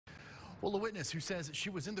Well, a witness who says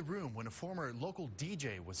she was in the room when a former local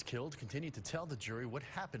DJ was killed continued to tell the jury what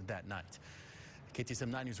happened that night. KTSM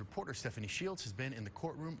 9 News reporter Stephanie Shields has been in the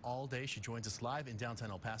courtroom all day. She joins us live in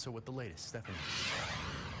downtown El Paso with the latest. Stephanie.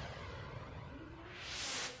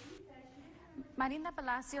 Marinda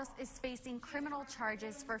Palacios is facing criminal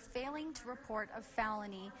charges for failing to report a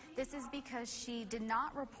felony. This is because she did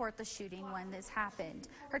not report the shooting when this happened.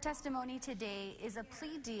 Her testimony today is a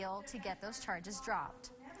plea deal to get those charges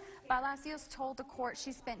dropped. Palacios told the court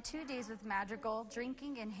she spent 2 days with Madrigal,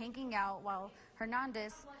 drinking and hanging out, while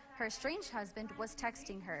Hernandez, her estranged husband, was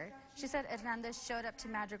texting her. She said Hernandez showed up to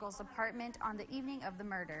Madrigal's apartment on the evening of the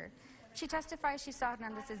murder. She testified she saw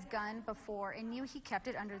Hernandez's gun before and knew he kept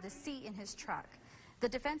it under the seat in his truck. The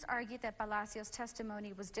defense argued that Palacios'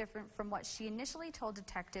 testimony was different from what she initially told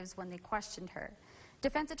detectives when they questioned her.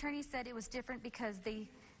 Defense attorney said it was different because the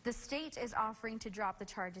state is offering to drop the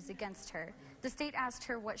charges against her. The state asked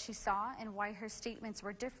her what she saw and why her statements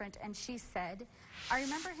were different, and she said, "I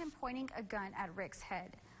remember him pointing a gun at Rick's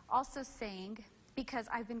head, also saying, because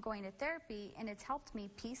I've been going to therapy and it's helped me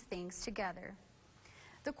piece things together."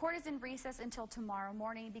 The court is in recess until tomorrow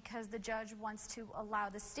morning because the judge wants to allow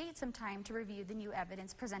the state some time to review the new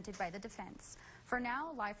evidence presented by the defense. For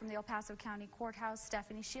now, live from the El Paso County Courthouse,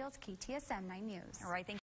 Stephanie Shields, KTSM 9 News. All right, thank you.